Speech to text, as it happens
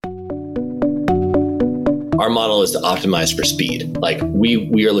Our model is to optimize for speed. Like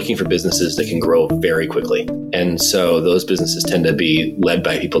we are looking for businesses that can grow very quickly. And so those businesses tend to be led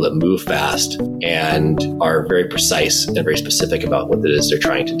by people that move fast and are very precise and very specific about what it is they're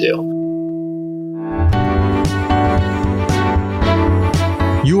trying to do.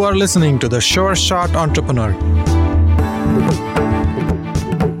 You are listening to The Sure Shot Entrepreneur,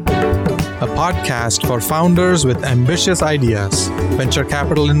 a podcast for founders with ambitious ideas. Venture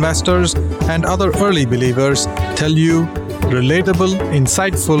capital investors and other early believers tell you relatable,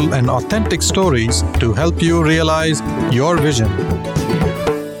 insightful, and authentic stories to help you realize your vision.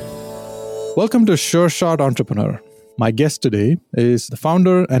 Welcome to Sure Shot Entrepreneur. My guest today is the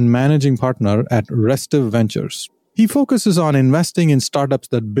founder and managing partner at Restive Ventures. He focuses on investing in startups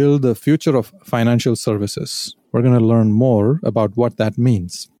that build the future of financial services. We're going to learn more about what that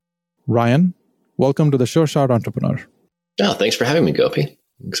means. Ryan, welcome to the Sure Shot Entrepreneur. Oh, thanks for having me, Gopi.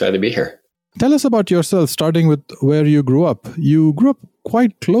 I'm excited to be here. Tell us about yourself, starting with where you grew up. You grew up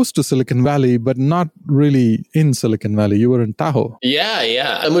quite close to Silicon Valley, but not really in Silicon Valley. You were in Tahoe.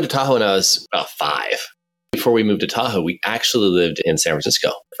 Yeah. I moved to Tahoe when I was about 5. Before we moved to Tahoe, we actually lived in San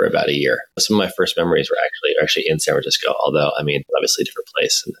Francisco for about a year. Some of my first memories were actually in San Francisco, although, obviously a different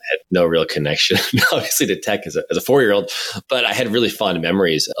place and had no real connection, obviously, to tech as a 4-year-old, but I had really fond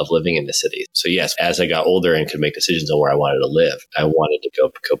memories of living in the city. So yes, as I got older and could make decisions on where I wanted to live, I wanted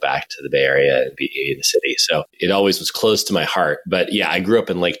to go back to the Bay Area and be in the city. So it always was close to my heart. But yeah, I grew up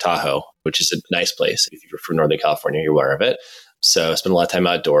in Lake Tahoe, which is a nice place. If you're from Northern California, you're aware of it. So I spent a lot of time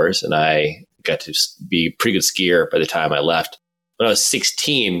outdoors, and I got to be a pretty good skier by the time I left. When I was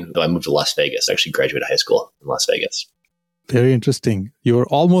 16, though, I moved to Las Vegas. I actually graduated high school in Las Vegas. Very interesting. You were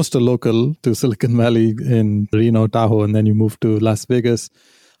almost a local to Silicon Valley in Reno, Tahoe, and then you moved to Las Vegas.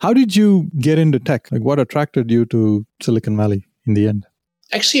 How did you get into tech? Like, what attracted you to Silicon Valley in the end?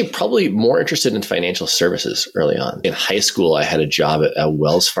 Actually, probably more interested in financial services early on. In high school, I had a job at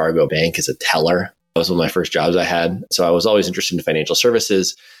Wells Fargo Bank as a teller. That was one of my first jobs I had. So I was always interested in financial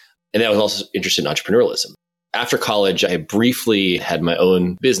services. And I was also interested in entrepreneurialism. After college, I briefly had my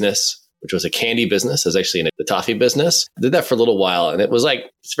own business, which was a candy business. I was actually in the toffee business. I did that for a little while, and it's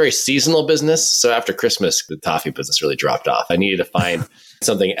a very seasonal business. So after Christmas, the toffee business really dropped off. I needed to find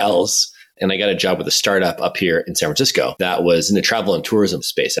something else. And I got a job with a startup up here in San Francisco that was in the travel and tourism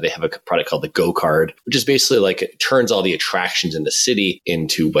space. They have a product called the Go Card, which is basically like it turns all the attractions in the city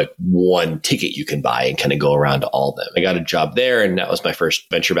into like one ticket you can buy and kind of go around to all of them. I got a job there, and that was my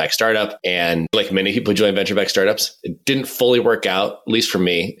first venture-backed startup. And like many people who join venture-backed startups, it didn't fully work out, at least for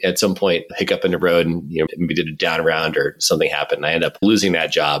me. At some point, a hiccup in the road, and maybe did a down round or something happened. And I ended up losing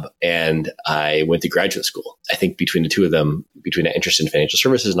that job, and I went to graduate school. I think between the two of them, between that interest in financial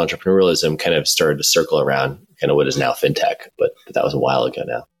services and entrepreneurialism, kind of started to circle around kind of what is now fintech, but that was a while ago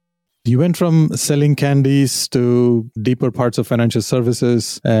now. You went from selling candies to deeper parts of financial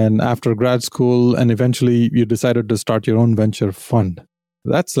services, and after grad school, and eventually you decided to start your own venture fund.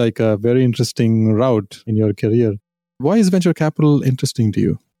 That's like a very interesting route in your career. Why is venture capital interesting to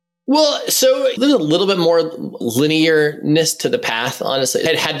you? Well, so there's a little bit more linearness to the path, honestly.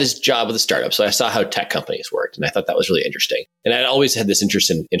 I had this job with a startup, so I saw how tech companies worked, and I thought that was really interesting. And I'd always had this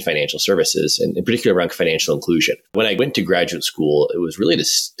interest in financial services, and in particular around financial inclusion. When I went to graduate school, it was really to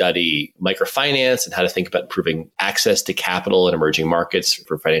study microfinance and how to think about improving access to capital in emerging markets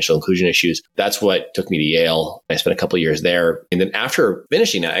for financial inclusion issues. That's what took me to Yale. I spent a couple of years there. And then after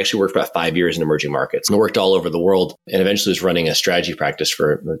finishing that, I actually worked about 5 years in emerging markets. And I worked all over the world, and eventually was running a strategy practice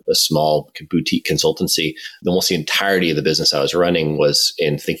for a small boutique consultancy. Almost the entirety of the business I was running was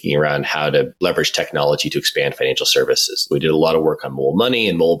in thinking around how to leverage technology to expand financial services. We did a lot of work on mobile money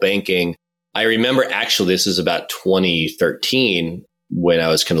and mobile banking. I remember actually this is about 2013 when I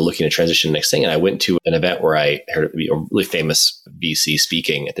was kind of looking to transition to the next thing. And I went to an event where I heard a really famous VC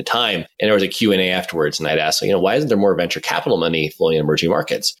speaking at the time. And there was a Q&A afterwards. And I'd asked, why isn't there more venture capital money flowing in emerging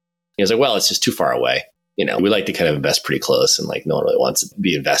markets? He was like, well, it's just too far away. We like to kind of invest pretty close, and no one really wants to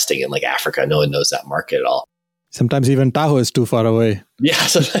be investing in Africa. No one knows that market at all. Sometimes even Tahoe is too far away. Yeah,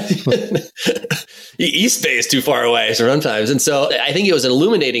 sometimes East Bay is too far away sometimes. And so I think it was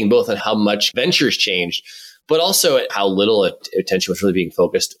illuminating both on how much ventures changed, but also how little attention was really being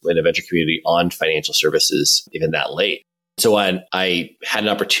focused in the venture community on financial services even that late. So when I had an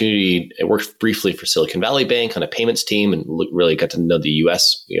opportunity, I worked briefly for Silicon Valley Bank on a payments team and really got to know the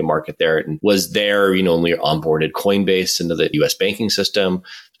U.S. market there, and was there, when we onboarded Coinbase into the U.S. banking system.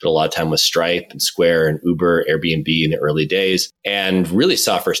 Spent a lot of time with Stripe and Square and Uber, Airbnb in the early days, and really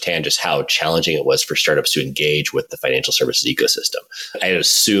saw firsthand just how challenging it was for startups to engage with the financial services ecosystem. I had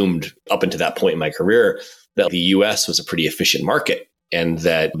assumed up until that point in my career that the U.S. was a pretty efficient market and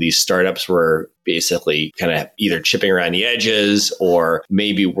that these startups were basically kind of either chipping around the edges or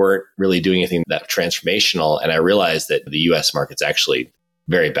maybe weren't really doing anything that transformational. And I realized that the US market's actually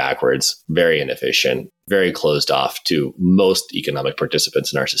very backwards, very inefficient, very closed off to most economic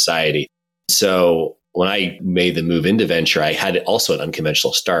participants in our society. So when I made the move into venture, I had also an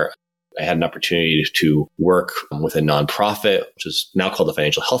unconventional start. I had an opportunity to work with a nonprofit, which is now called the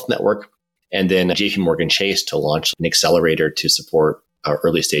Financial Health Network, and then JP Morgan Chase to launch an accelerator to support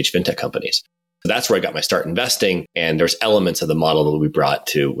early stage fintech companies. So that's where I got my start investing. And there's elements of the model that we brought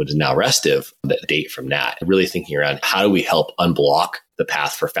to what is now Restive that date from that. Really thinking around how do we help unblock the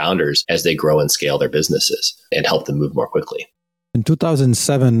path for founders as they grow and scale their businesses and help them move more quickly. In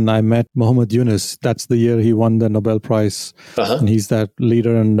 2007, I met Muhammad Yunus. That's the year he won the Nobel Prize. And he's that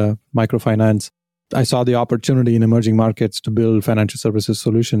leader in microfinance. I saw the opportunity in emerging markets to build financial services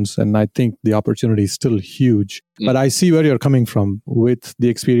solutions. And I think the opportunity is still huge. But I see where you're coming from with the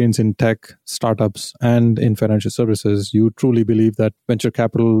experience in tech, startups, and in financial services. You truly believe that venture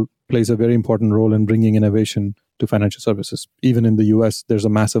capital plays a very important role in bringing innovation to financial services. Even in the US, there's a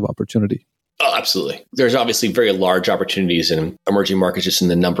massive opportunity. Oh, absolutely. There's obviously very large opportunities in emerging markets just in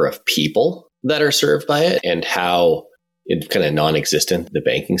the number of people that are served by it and how kind of non-existent the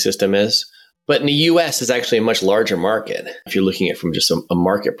banking system is. But in the US, it's actually a much larger market. If you're looking at it from just a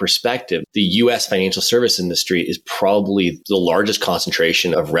market perspective, the US financial service industry is probably the largest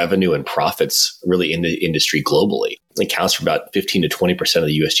concentration of revenue and profits really in the industry globally. It accounts for about 15 to 20% of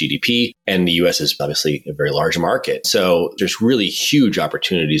the US GDP. And the US is obviously a very large market. So there's really huge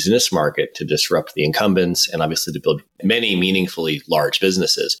opportunities in this market to disrupt the incumbents and obviously to build many meaningfully large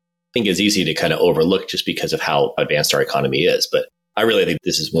businesses. I think it's easy to kind of overlook just because of how advanced our economy is. But I really think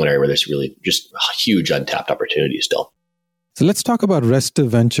this is one area where there's really just huge untapped opportunities still. So let's talk about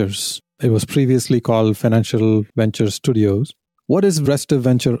Restive Ventures. It was previously called Financial Venture Studios. What is Restive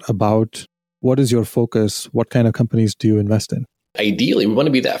Venture about? What is your focus? What kind of companies do you invest in? Ideally, we want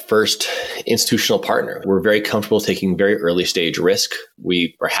to be that first institutional partner. We're very comfortable taking very early stage risk.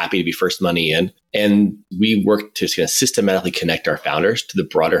 We are happy to be first money in. And we work to kind of systematically connect our founders to the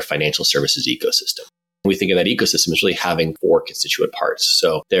broader financial services ecosystem. We think of that ecosystem as really having four constituent parts.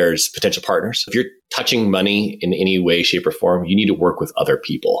 So there's potential partners. If you're touching money in any way, shape, or form, you need to work with other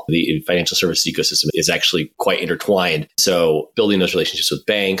people. The financial services ecosystem is actually quite intertwined. So building those relationships with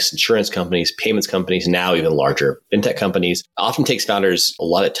banks, insurance companies, payments companies, now even larger fintech companies, often takes founders a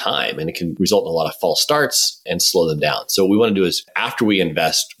lot of time and it can result in a lot of false starts and slow them down. So what we want to do is after we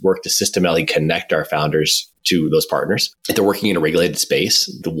invest, work to systematically connect our founders to those partners. If they're working in a regulated space,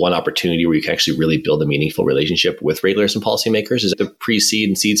 the one opportunity where you can actually really build a meaningful relationship with regulators and policymakers is at the pre-seed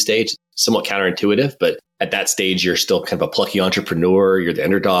and seed stage. Somewhat counterintuitive, but at that stage, you're still kind of a plucky entrepreneur. You're the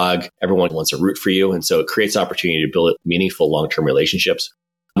underdog. Everyone wants to root for you. And so it creates opportunity to build meaningful long-term relationships.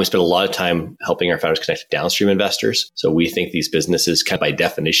 We spend a lot of time helping our founders connect to downstream investors. So we think these businesses kind of by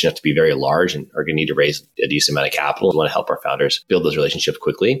definition have to be very large and are going to need to raise a decent amount of capital. We want to help our founders build those relationships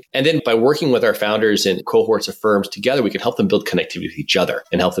quickly. And then by working with our founders in cohorts of firms together, we can help them build connectivity with each other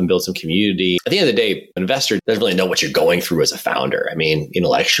and help them build some community. At the end of the day, an investor doesn't really know what you're going through as a founder. I mean,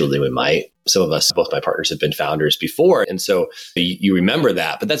 intellectually, we might. Some of us, both my partners have been founders before. And so you remember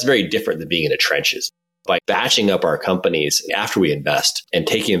that, but that's very different than being in the trenches. By batching up our companies after we invest and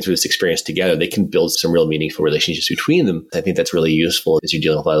taking them through this experience together, they can build some real meaningful relationships between them. I think that's really useful as you're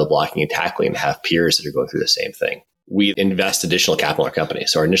dealing with a lot of the blocking and tackling and have peers that are going through the same thing. We invest additional capital in our company.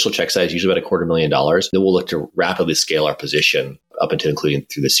 So our initial check size is usually about $250,000. Then we'll look to rapidly scale our position up until including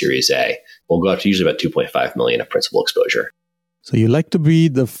through the Series A. We'll go up to usually about $2.5 million of principal exposure. So you like to be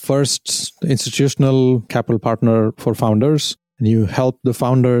the first institutional capital partner for founders. And you help the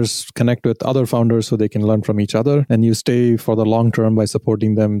founders connect with other founders so they can learn from each other. And you stay for the long term by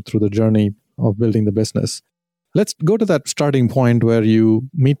supporting them through the journey of building the business. Let's go to that starting point where you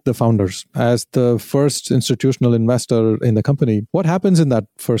meet the founders. As the first institutional investor in the company, what happens in that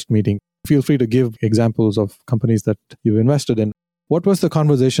first meeting? Feel free to give examples of companies that you've invested in. What was the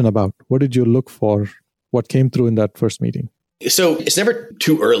conversation about? What did you look for? What came through in that first meeting? So it's never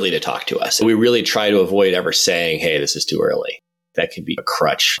too early to talk to us. We really try to avoid ever saying, hey, this is too early. That could be a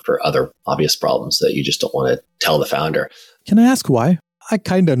crutch for other obvious problems that you just don't want to tell the founder. Can I ask why? I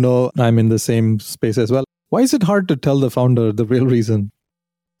kind of know I'm in the same space as well. Why is it hard to tell the founder the real reason?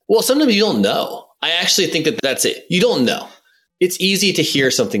 Well, sometimes you don't know. I actually think that that's it. You don't know. It's easy to hear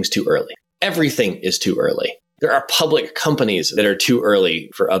something's too early. Everything is too early. There are public companies that are too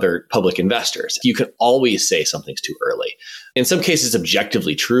early for other public investors. You can always say something's too early. In some cases,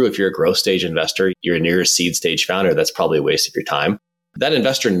 objectively true. If you're a growth stage investor, you're near a seed stage founder, that's probably a waste of your time. That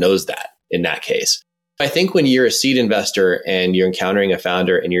investor knows that in that case. I think when you're a seed investor and you're encountering a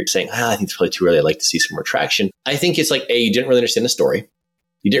founder and you're saying, I think it's probably too early, I'd like to see some more traction. I think it's like, A, you didn't really understand the story.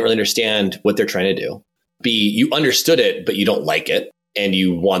 You didn't really understand what they're trying to do. B, you understood it, but you don't like it. And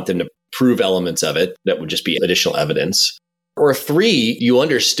you want them to prove elements of it that would just be additional evidence. Or 3, you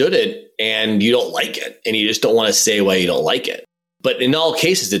understood it and you don't like it. And you just don't want to say why you don't like it. But in all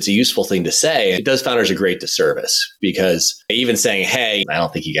cases, it's a useful thing to say. It does founders a great disservice because even saying, hey, I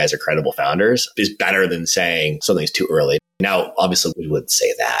don't think you guys are credible founders is better than saying something's too early. Now, obviously, we wouldn't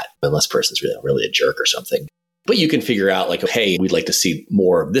say that unless the person's really a jerk or something. But you can figure out like, hey, we'd like to see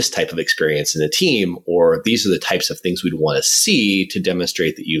more of this type of experience in the team, or these are the types of things we'd want to see to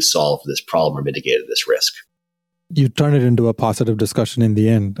demonstrate that you've solved this problem or mitigated this risk. You turn it into a positive discussion in the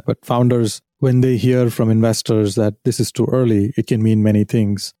end. But founders, when they hear from investors that this is too early, it can mean many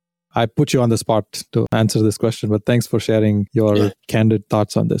things. I put you on the spot to answer this question, but thanks for sharing your candid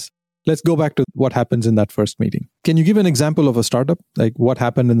thoughts on this. Let's go back to what happens in that first meeting. Can you give an example of a startup? Like what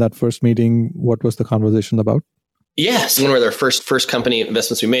happened in that first meeting? What was the conversation about? Yes. One of our first company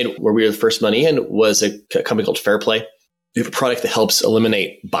investments we made where we were the first money in was a company called Fairplay. We have a product that helps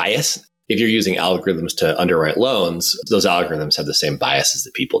eliminate bias. If you're using algorithms to underwrite loans, those algorithms have the same biases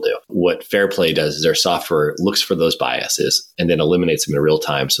that people do. What Fairplay does is their software looks for those biases and then eliminates them in real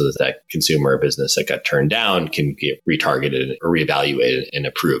time so that consumer or business that got turned down can get retargeted or reevaluated and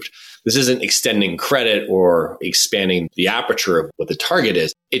approved. This isn't extending credit or expanding the aperture of what the target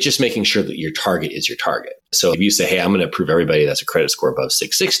is. It's just making sure that your target is your target. So if you say, hey, I'm going to approve everybody that's a credit score above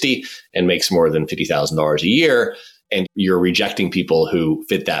 660 and makes more than $50,000 a year, and you're rejecting people who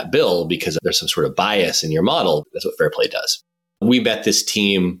fit that bill because there's some sort of bias in your model, that's what Fairplay does. We met this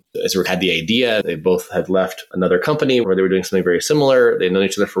team as we had the idea. They both had left another company where they were doing something very similar. They'd known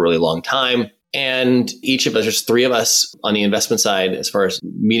each other for a really long time. And each of us, there's 3 of us on the investment side, as far as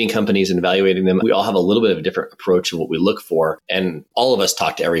meeting companies and evaluating them. We all have a little bit of a different approach of what we look for. And all of us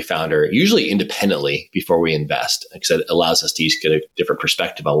talk to every founder, usually independently before we invest, because it allows us to each get a different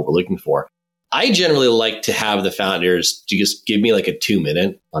perspective on what we're looking for. I generally like to have the founders to just give me like a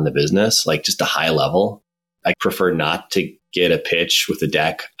 2-minute on the business, like just a high level. I prefer not to get a pitch with a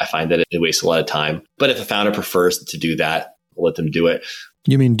deck. I find that it wastes a lot of time. But if a founder prefers to do that, I'll let them do it.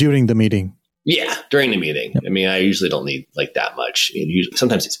 You mean during the meeting? Yeah, during the meeting. Yep. I mean, I usually don't need like that much.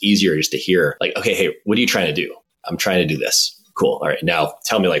 Sometimes it's easier just to hear like, okay, hey, what are you trying to do? I'm trying to do this. Cool. All right. Now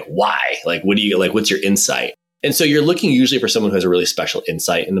tell me like why? Like, what's your insight? And so you're looking usually for someone who has a really special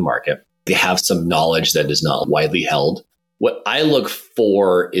insight in the market. They have some knowledge that is not widely held. What I look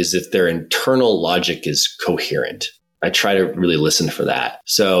for is if their internal logic is coherent. I try to really listen for that.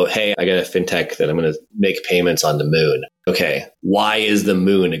 So, hey, I got a fintech that I'm going to make payments on the moon. Okay, why is the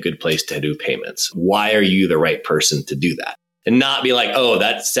moon a good place to do payments? Why are you the right person to do that? And not be like, oh,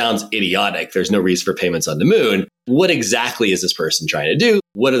 that sounds idiotic. There's no reason for payments on the moon. What exactly is this person trying to do?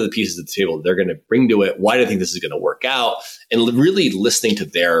 What are the pieces of the table they're going to bring to it? Why do they think this is going to work out? And really listening to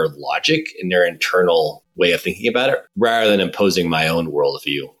their logic and their internal way of thinking about it, rather than imposing my own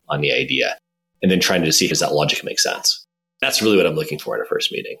worldview on the idea. And then trying to see does that logic make sense. That's really what I'm looking for in a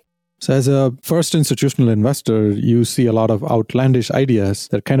first meeting. So as a first institutional investor, you see a lot of outlandish ideas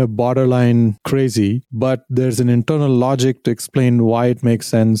that are kind of borderline crazy, but there's an internal logic to explain why it makes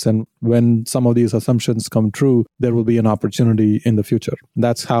sense. And when some of these assumptions come true, there will be an opportunity in the future.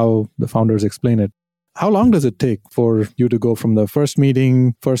 That's how the founders explain it. How long does it take for you to go from the first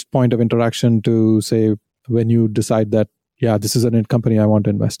meeting, first point of interaction to say, when you decide that, yeah, this is a company I want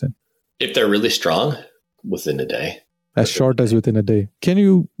to invest in? If they're really strong, within a day. As short as within a day. Can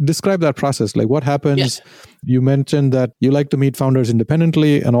you describe that process? Like what happens? Yes. You mentioned that you like to meet founders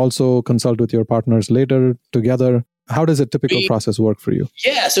independently and also consult with your partners later together. How does a typical process work for you?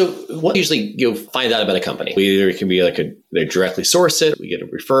 Yeah. So what usually you'll find out about a company. It can be like they directly source it. We get a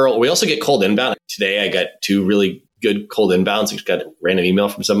referral. We also get cold inbound. Today I got 2 really good cold inbounds. I just got a random email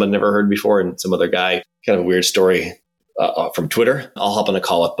from someone I'd never heard before and some other guy, kind of a weird story. From Twitter. I'll hop on a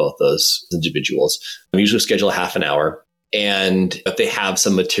call with both those individuals. I usually schedule a half an hour. And if they have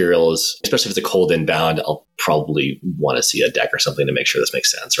some materials, especially if it's a cold inbound, I'll probably want to see a deck or something to make sure this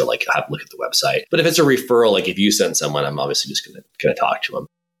makes sense or like have a look at the website. But if it's a referral, like if you send someone, I'm obviously just going to talk to them.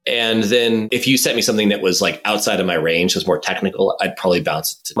 And then if you sent me something that was like outside of my range, was more technical, I'd probably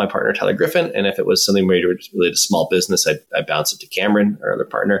bounce it to my partner, Tyler Griffin. And if it was something related to small business, I'd bounce it to Cameron, our other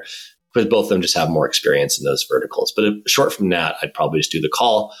partner. Because both of them just have more experience in those verticals. But short from that, I'd probably just do the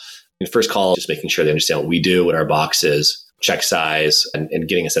call. The first call, just making sure they understand what we do, what our box is, check size, and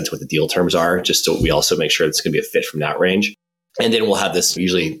getting a sense of what the deal terms are, just so we also make sure it's going to be a fit from that range. And then we'll have this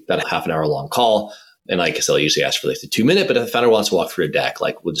usually about a half an hour long call. And like I said, I'll usually ask for like the 2-minute, but if the founder wants to walk through a deck,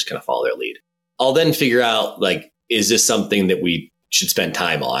 like we'll just kind of follow their lead. I'll then figure out like, is this something that we should spend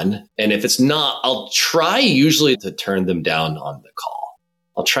time on? And if it's not, I'll try usually to turn them down on the call.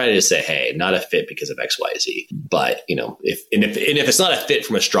 I'll try to say, hey, not a fit because of X, Y, Z. But, if it's not a fit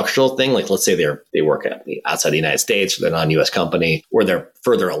from a structural thing, like let's say they work outside the United States, or they're not a US company, or they're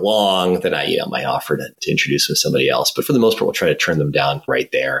further along, then I might offer to introduce them to somebody else. But for the most part, we'll try to turn them down right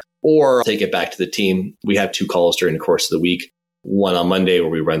there or take it back to the team. We have 2 calls during the course of the week, one on Monday where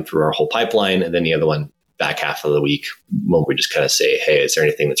we run through our whole pipeline, and then the other one back half of the week when we just kind of say, hey, is there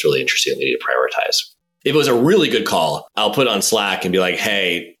anything that's really interesting we need to prioritize? If it was a really good call, I'll put it on Slack and be like,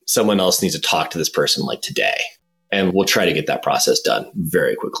 hey, someone else needs to talk to this person like today. And we'll try to get that process done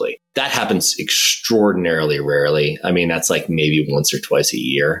very quickly. That happens extraordinarily rarely. I mean, that's like maybe once or twice a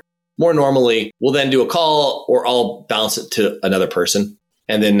year. More normally, we'll then do a call or I'll bounce it to another person.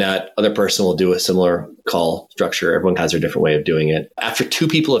 And then that other person will do a similar call structure. Everyone has their different way of doing it. After 2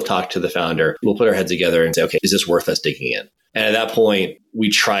 people have talked to the founder, we'll put our heads together and say, okay, is this worth us digging in? And at that point, we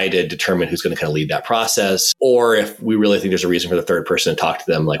try to determine who's going to kind of lead that process. Or if we really think there's a reason for the third person to talk to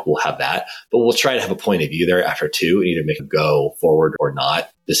them, like we'll have that. But we'll try to have a point of view there after 2 and either make a go forward or not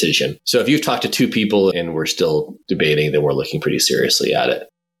decision. So if you've talked to 2 people and we're still debating, then we're looking pretty seriously at it.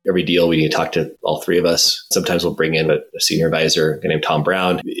 Every deal, we need to talk to all 3 of us. Sometimes we'll bring in a senior advisor, a guy named Tom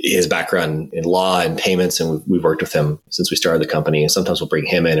Brown. His background in law and payments, and we've worked with him since we started the company. And sometimes we'll bring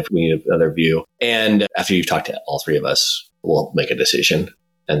him in if we need another view. And after you've talked to all 3 of us, we'll make a decision,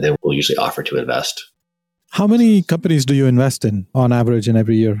 and then we'll usually offer to invest. How many companies do you invest in on average in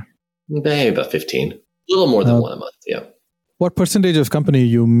every year? Maybe about 15, a little more than one a month. Yeah. What percentage of company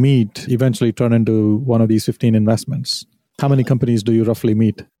you meet eventually turn into one of these 15 investments? How many companies do you roughly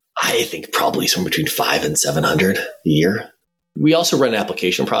meet? I think probably somewhere between 500 and 700 a year. We also run an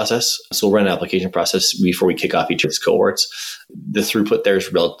application process. So we'll run an application process before we kick off each of these cohorts. The throughput there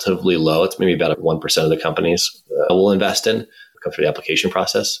is relatively low. It's maybe about 1% of the companies we'll invest in come through the application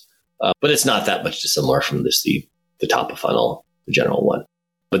process. But it's not that much dissimilar from the top of funnel, the general one.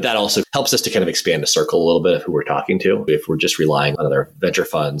 But that also helps us to kind of expand the circle a little bit of who we're talking to. If we're just relying on other venture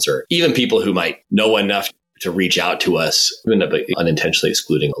funds or even people who might know enough to reach out to us, we end up unintentionally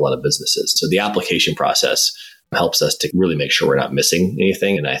excluding a lot of businesses. So the application process helps us to really make sure we're not missing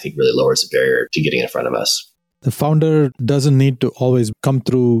anything. And I think really lowers the barrier to getting in front of us. The founder doesn't need to always come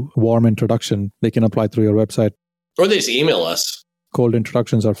through warm introduction. They can apply through your website. Or they just email us. Cold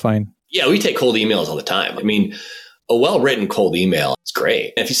introductions are fine. Yeah, we take cold emails all the time. I mean, a well-written cold email is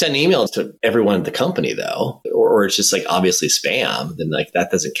great. And if you send emails to everyone at the company, though, or it's just like obviously spam, then like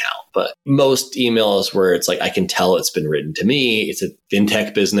that doesn't count. But most emails where it's like, I can tell it's been written to me, it's a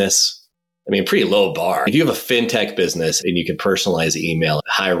fintech business. I mean, pretty low bar. If you have a fintech business and you can personalize the email,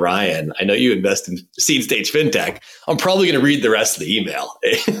 hi, Ryan, I know you invest in seed stage fintech. I'm probably going to read the rest of the email.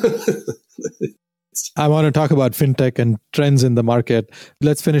 I want to talk about fintech and trends in the market.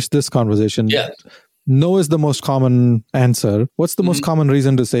 Let's finish this conversation. Yeah. No is the most common answer. What's the most common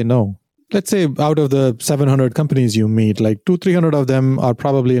reason to say no? Let's say out of the 700 companies you meet, like 200-300 of them are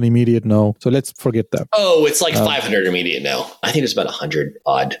probably an immediate no. So let's forget that. Oh, it's like 500 immediate no. I think there's about 100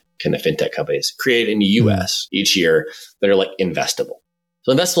 odd kind of fintech companies created in the US each year that are like investable.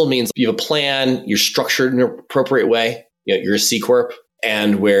 So investable means you have a plan, you're structured in an appropriate way. You're a C Corp.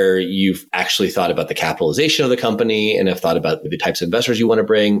 And where you've actually thought about the capitalization of the company and have thought about the types of investors you want to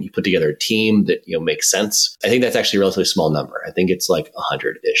bring. You put together a team that makes sense. I think that's actually a relatively small number. I think it's like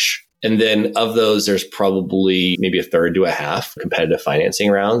 100-ish. And then of those, there's probably maybe a third to a half competitive financing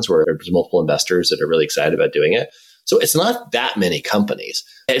rounds where there's multiple investors that are really excited about doing it. So it's not that many companies.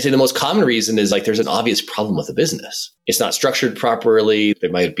 I'd say the most common reason is like there's an obvious problem with the business. It's not structured properly. There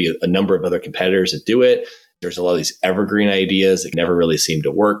might be a number of other competitors that do it. There's a lot of these evergreen ideas that never really seem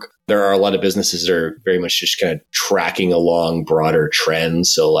to work. There are a lot of businesses that are very much just kind of tracking along broader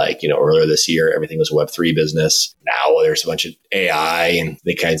trends. So like, earlier this year, everything was a Web3 business. Now there's a bunch of AI and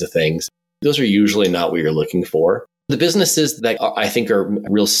the kinds of things. Those are usually not what you're looking for. The businesses that I think are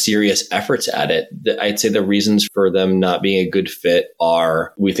real serious efforts at it, I'd say the reasons for them not being a good fit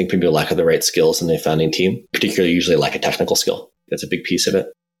are we think people lack of the right skills in the founding team, particularly usually lack a technical skill. That's a big piece of it.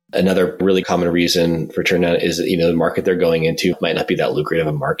 Another really common reason for turnout is that, the market they're going into might not be that lucrative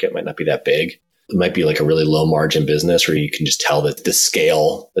a market, might not be that big. It might be like a really low margin business where you can just tell that the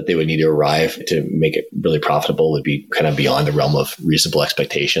scale that they would need to arrive to make it really profitable would be kind of beyond the realm of reasonable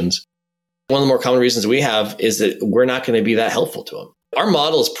expectations. One of the more common reasons we have is that we're not going to be that helpful to them. Our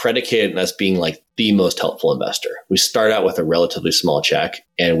model is predicated on us being like the most helpful investor. We start out with a relatively small check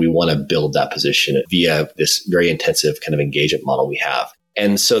and we want to build that position via this very intensive kind of engagement model we have.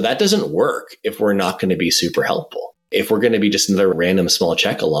 And so that doesn't work if we're not going to be super helpful. If we're going to be just another random small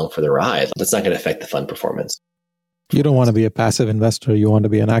check along for the ride, that's not going to affect the fund performance. You don't want to be a passive investor. You want to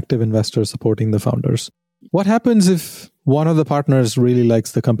be an active investor supporting the founders. What happens if one of the partners really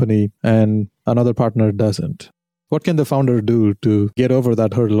likes the company and another partner doesn't? What can the founder do to get over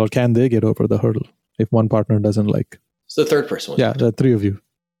that hurdle, or can they get over the hurdle if one partner doesn't like? So the third person. Yeah, the three of you.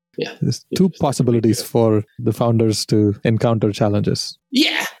 Yeah. There's two possibilities for the founders to encounter challenges.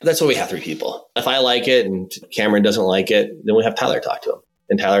 Yeah, that's why we have three people. If I like it and Cameron doesn't like it, then we have Tyler talk to him.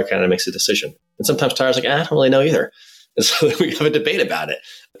 And Tyler kind of makes a decision. And sometimes Tyler's like, I don't really know either. And so we have a debate about it.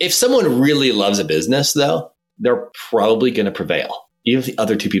 If someone really loves a business, though, they're probably going to prevail. Even if the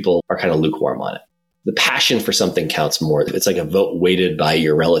other two people are kind of lukewarm on it. The passion for something counts more. It's like a vote weighted by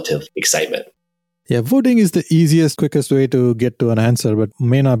your relative excitement. Yeah, voting is the easiest, quickest way to get to an answer, but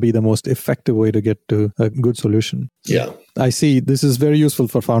may not be the most effective way to get to a good solution. Yeah. I see this is very useful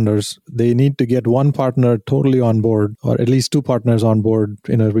for founders. They need to get one partner totally on board, or at least two partners on board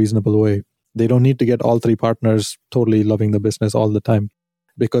in a reasonable way. They don't need to get all three partners totally loving the business all the time.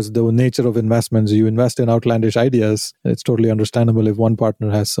 Because the nature of investments, you invest in outlandish ideas, it's totally understandable if one partner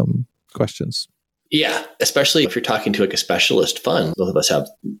has some questions. Yeah, especially if you're talking to like a specialist fund. Both of us have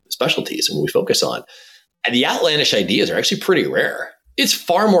specialties and we focus on. And the outlandish ideas are actually pretty rare. It's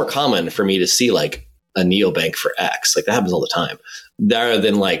far more common for me to see like a neobank for X. Like that happens all the time. Rather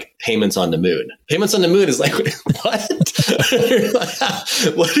than like payments on the moon. Payments on the moon is like, what?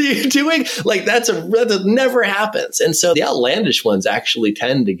 What are you doing? Like that never happens. And so the outlandish ones actually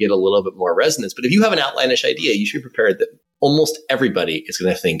tend to get a little bit more resonance. But if you have an outlandish idea, you should be prepared that almost everybody is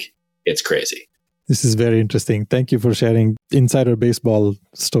going to think it's crazy. This is very interesting. Thank you for sharing insider baseball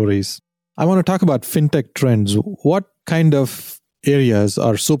stories. I want to talk about fintech trends. What kind of areas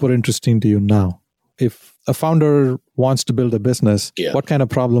are super interesting to you now? If a founder wants to build a business, What kind of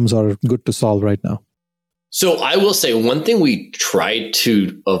problems are good to solve right now? So I will say one thing we try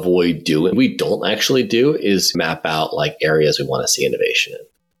to avoid doing, we don't actually do, is map out like areas we want to see innovation in.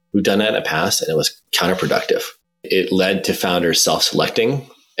 We've done that in the past and it was counterproductive. It led to founders self-selecting.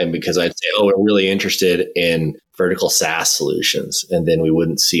 And because I'd say, oh, we're really interested in vertical SaaS solutions. And then we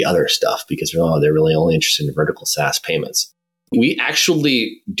wouldn't see other stuff because, they're really only interested in vertical SaaS payments. We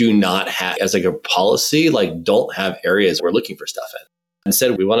actually do not have, as like a policy, like don't have areas we're looking for stuff in.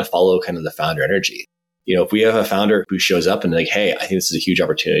 Instead, we want to follow kind of the founder energy. If we have a founder who shows up and like, hey, I think this is a huge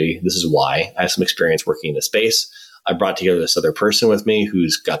opportunity. This is why. I have some experience working in the space. I brought together this other person with me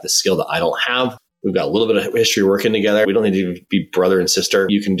who's got the skill that I don't have. We've got a little bit of history working together. We don't need to be brother and sister.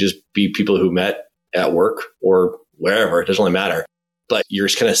 You can just be people who met at work or wherever. It doesn't really matter. But you're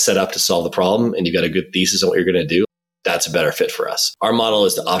just kind of set up to solve the problem and you've got a good thesis on what you're going to do. That's a better fit for us. Our model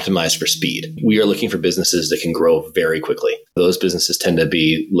is to optimize for speed. We are looking for businesses that can grow very quickly. Those businesses tend to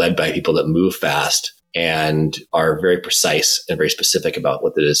be led by people that move fast and are very precise and very specific about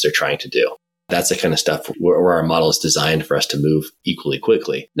what it is they're trying to do. That's the kind of stuff where our model is designed for us to move equally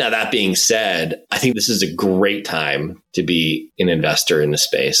quickly. Now, that being said, I think this is a great time to be an investor in the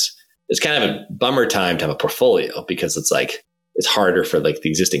space. It's kind of a bummer time to have a portfolio because it's harder for like the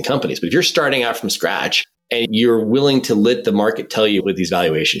existing companies. But if you're starting out from scratch and you're willing to let the market tell you what these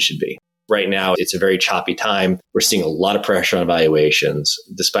valuations should be. Right now, it's a very choppy time. We're seeing a lot of pressure on valuations.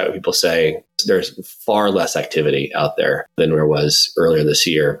 Despite what people say, there's far less activity out there than there was earlier this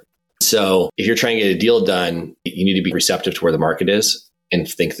year. So if you're trying to get a deal done, you need to be receptive to where the market is and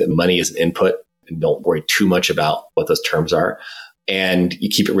think that money is an input and don't worry too much about what those terms are. And you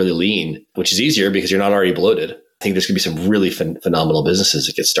keep it really lean, which is easier because you're not already bloated. I think there's going to be some really phenomenal businesses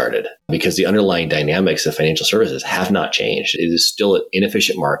that get started because the underlying dynamics of financial services have not changed. It is still an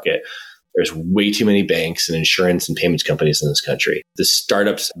inefficient market. There's way too many banks and insurance and payments companies in this country. The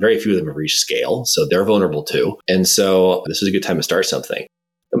startups, very few of them have reached scale, so they're vulnerable too. And so this is a good time to start something.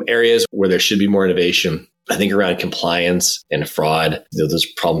 Some areas where there should be more innovation, I think around compliance and fraud, those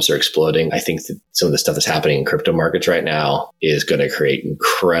problems are exploding. I think that some of the stuff that's happening in crypto markets right now is going to create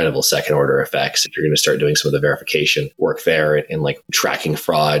incredible second order effects. If you're going to start doing some of the verification work there and like tracking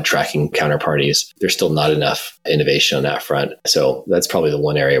fraud, tracking counterparties, there's still not enough innovation on that front. So that's probably the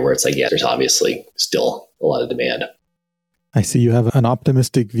one area where it's like, there's obviously still a lot of demand. I see you have an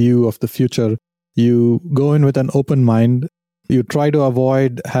optimistic view of the future. You go in with an open mind. You try to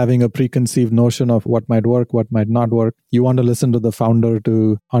avoid having a preconceived notion of what might work, what might not work. You want to listen to the founder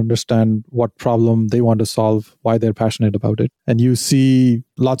to understand what problem they want to solve, why they're passionate about it. And you see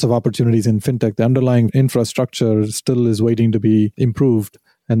lots of opportunities in fintech. The underlying infrastructure still is waiting to be improved.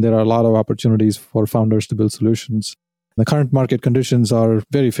 And there are a lot of opportunities for founders to build solutions. The current market conditions are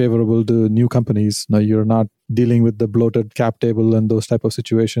very favorable to new companies. Now, you're not dealing with the bloated cap table and those type of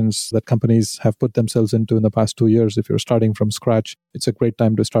situations that companies have put themselves into in the past 2 years. If you're starting from scratch, it's a great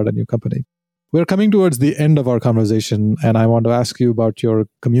time to start a new company. We're coming towards the end of our conversation, and I want to ask you about your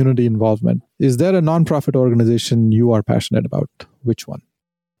community involvement. Is there a nonprofit organization you are passionate about? Which one?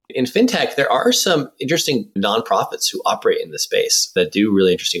 In fintech, there are some interesting nonprofits who operate in the space that do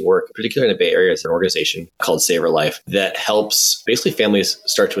really interesting work, particularly in the Bay Area. There's an organization called Save Our Life that helps basically families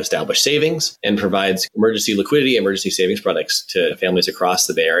start to establish savings and provides emergency liquidity, emergency savings products to families across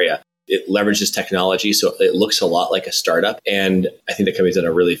the Bay Area. It leverages technology, so it looks a lot like a startup. And I think the company's done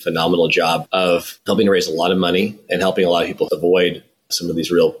a really phenomenal job of helping to raise a lot of money and helping a lot of people avoid some of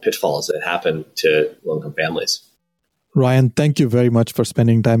these real pitfalls that happen to low-income families. Ryan, thank you very much for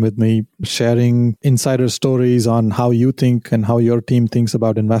spending time with me, sharing insider stories on how you think and how your team thinks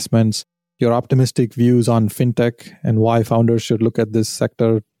about investments, your optimistic views on fintech and why founders should look at this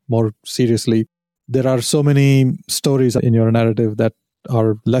sector more seriously. There are so many stories in your narrative that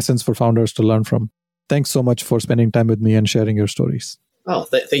are lessons for founders to learn from. Thanks so much for spending time with me and sharing your stories. Oh,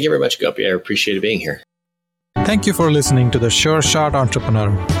 thank you very much, Gopi. I appreciate being here. Thank you for listening to The Sure Shot Entrepreneur.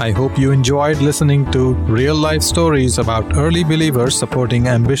 I hope you enjoyed listening to real-life stories about early believers supporting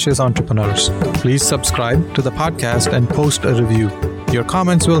ambitious entrepreneurs. Please subscribe to the podcast and post a review. Your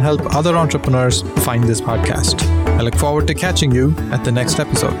comments will help other entrepreneurs find this podcast. I look forward to catching you at the next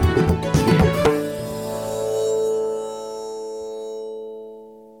episode.